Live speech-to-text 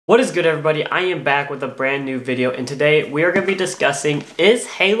What is good, everybody? I am back with a brand new video, and today we are going to be discussing, is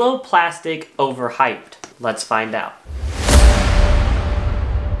Halo plastic overhyped? Let's find out.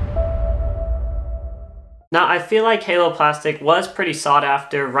 Now, I feel like Halo plastic was pretty sought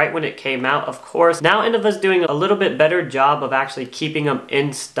after right when it came out, of course. Now Innova's doing a little bit better job of actually keeping them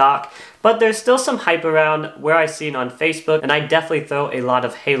in stock, but there's still some hype around where I see it on Facebook, and I definitely throw a lot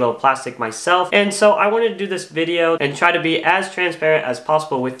of Halo plastic myself. And so I wanted to do this video and try to be as transparent as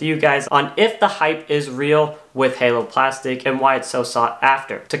possible with you guys on if the hype is real with Halo plastic and why it's so sought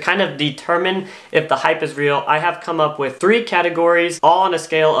after. To kind of determine if the hype is real, I have come up with 3 categories, all on a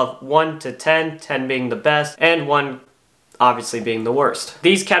scale of 1 to 10, 10 being the best, and 1 obviously being the worst.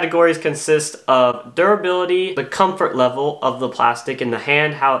 These categories consist of durability, the comfort level of the plastic in the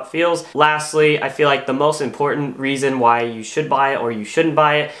hand, how it feels. Lastly, I feel like the most important reason why you should buy it or you shouldn't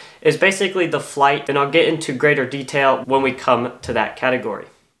buy it is basically the flight, and I'll get into greater detail when we come to that category.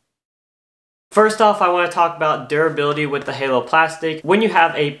 First off, I want to talk about durability with the Halo plastic. When you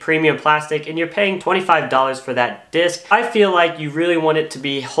have a premium plastic and you're paying $25 for that disc, I feel like you really want it to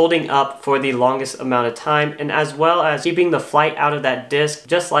be holding up for the longest amount of time, and as well as keeping the flight out of that disc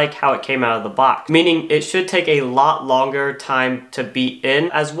just like how it came out of the box. Meaning it should take a lot longer time to beat in,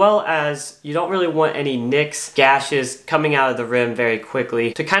 as well as you don't really want any nicks, gashes coming out of the rim very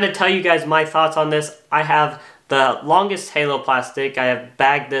quickly. To kind of tell you guys my thoughts on this, I have the longest Halo plastic. I have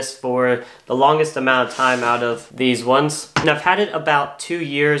bagged this for the longest amount of time out of these ones. And I've had it about 2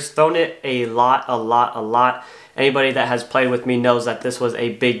 years, thrown it a lot. Anybody that has played with me knows that this was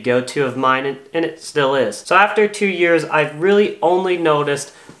a big go-to of mine, and it still is. So after 2 years, I've really only noticed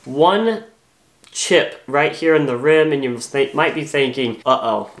one chip right here in the rim, and you might be thinking,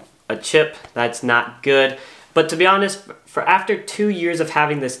 uh-oh, a chip, that's not good. But to be honest, for after 2 years of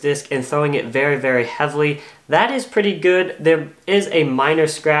having this disc and throwing it very heavily, that is pretty good. There is a minor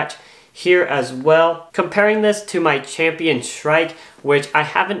scratch here as well. Comparing this to my Champion Shrike, which I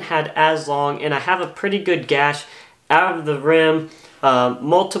haven't had as long, and I have a pretty good gash out of the rim,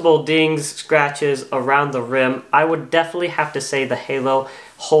 multiple dings, scratches around the rim, I would definitely have to say the Halo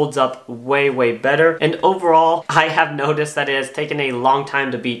holds up way better. And overall, I have noticed that it has taken a long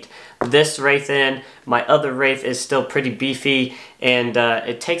time to beat this Wraith in. My other Wraith is still pretty beefy, and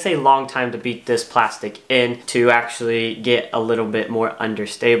it takes a long time to beat this plastic in to actually get a little bit more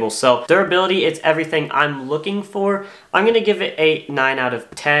understable. So durability, it's everything I'm looking for. I'm gonna give it a 9 out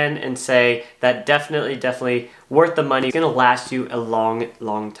of 10 and say that definitely worth the money. It's gonna last you a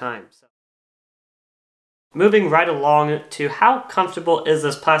long time. Moving right along to how comfortable is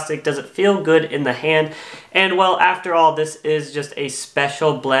this plastic? Does it feel good in the hand? And well, after all, this is just a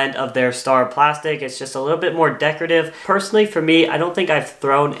special blend of their Star plastic. It's just a little bit more decorative. Personally, for me, I don't think I've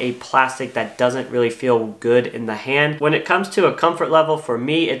thrown a plastic that doesn't really feel good in the hand. When it comes to a comfort level, for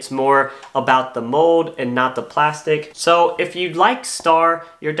me, it's more about the mold and not the plastic. So if you like Star,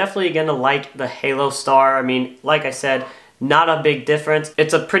 you're definitely gonna like the Halo Star. I mean, like I said, not a big difference.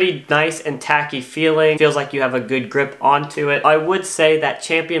 It's a pretty nice and tacky feeling. Feels like you have a good grip onto it. I would say that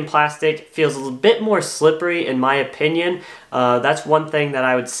Champion plastic feels a little bit more slippery in my opinion. That's one thing that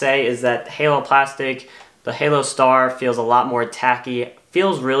I would say is that Halo plastic, the Halo Star feels a lot more tacky.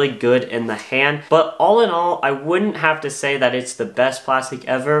 Feels really good in the hand, but all in all, I wouldn't have to say that it's the best plastic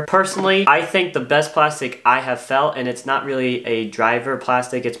ever. Personally, I think the best plastic I have felt, and it's not really a driver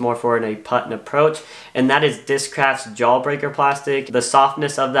plastic, it's more for a putt and approach, and that is Discraft's Jawbreaker plastic. The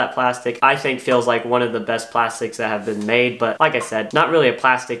softness of that plastic, I think, feels like one of the best plastics that have been made, but like I said, not really a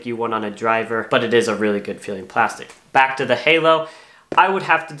plastic you want on a driver, but it is a really good feeling plastic. Back to the Halo. I would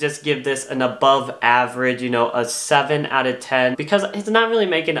have to just give this an above average, you know, a 7 out of 10, because it's not really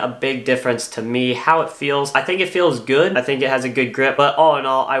making a big difference to me how it feels. I think it feels good. I think it has a good grip, but all in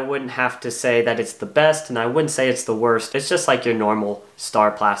all, I wouldn't have to say that it's the best, and I wouldn't say it's the worst. It's just like your normal Star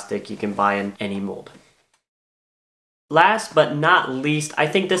plastic you can buy in any mold. Last but not least, I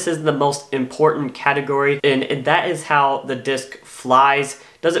think this is the most important category, and that is how the disc flies.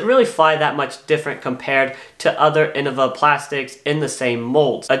 Does it really fly that much different compared to other Innova plastics in the same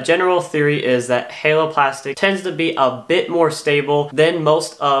molds? A general theory is that Halo plastic tends to be a bit more stable than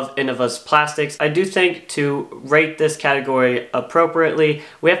most of Innova's plastics. I do think to rate this category appropriately,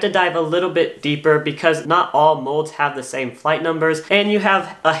 we have to dive a little bit deeper because not all molds have the same flight numbers, and you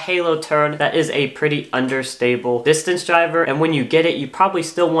have a Halo turn that is a pretty understable distance driver, and when you get it, you probably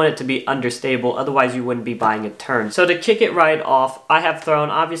still want it to be understable, otherwise you wouldn't be buying a turn. So to kick it right off, I have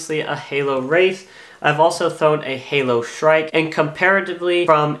thrown obviously a Halo Wraith. I've also thrown a Halo Shrike, and comparatively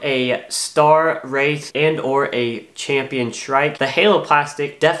from a Star Wraith and or a Champion Shrike, the Halo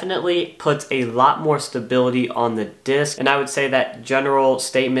Plastic definitely puts a lot more stability on the disc, and I would say that general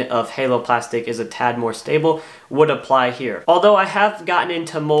statement of Halo Plastic is a tad more stable would apply here. Although I have gotten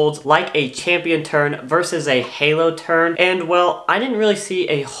into molds like a Champion turn versus a Halo turn, and well, I didn't really see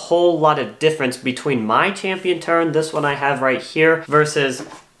a whole lot of difference between my Champion turn, this one I have right here, versus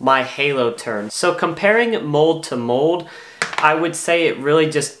my Halo turn. So comparing mold to mold, I would say it really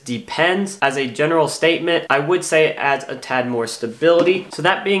just depends. As a general statement, I would say it adds a tad more stability. So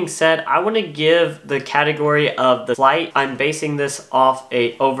that being said, I want to give the category of the flight, I'm basing this off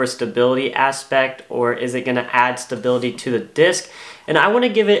a overstability aspect, or is it going to add stability to the disc? And I want to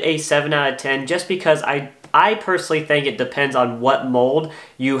give it a 7 out of 10 just because I personally think it depends on what mold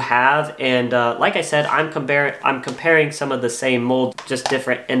you have, and like I said, I'm comparing some of the same molds, just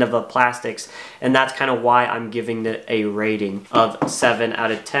different Innova plastics, and that's kind of why I'm giving it a rating of 7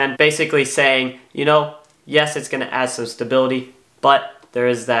 out of 10. Basically saying, you know, yes, it's going to add some stability, but there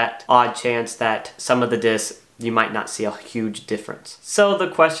is that odd chance that some of the discs you might not see a huge difference. So the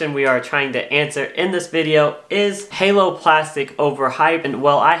question we are trying to answer in this video is Halo Plastic overhyped? And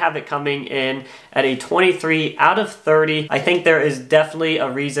well, I have it coming in at a 23 out of 30. I think there is definitely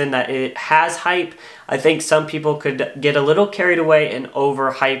a reason that it has hype. I think some people could get a little carried away and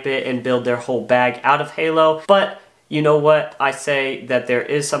overhype it and build their whole bag out of Halo, but you know what? I say that there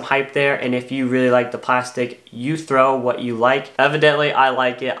is some hype there, and if you really like the plastic, you throw what you like. Evidently, I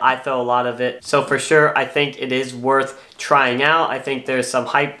like it. I throw a lot of it. So for sure, I think it is worth trying out. I think there's some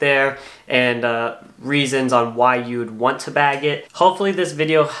hype there and reasons on why you would want to bag it. Hopefully this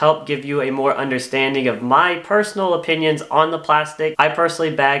video helped give you a more understanding of my personal opinions on the plastic. I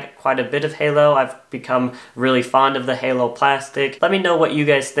personally bag quite a bit of Halo. I've become really fond of the Halo Plastic. Let me know what you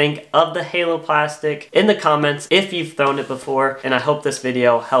guys think of the Halo Plastic in the comments if you've thrown it before, and I hope this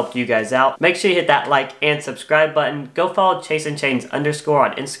video helped you guys out. Make sure you hit that like and subscribe button. Go follow Chase and Chains _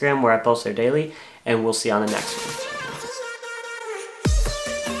 on Instagram where I post there daily, and we'll see you on the next one.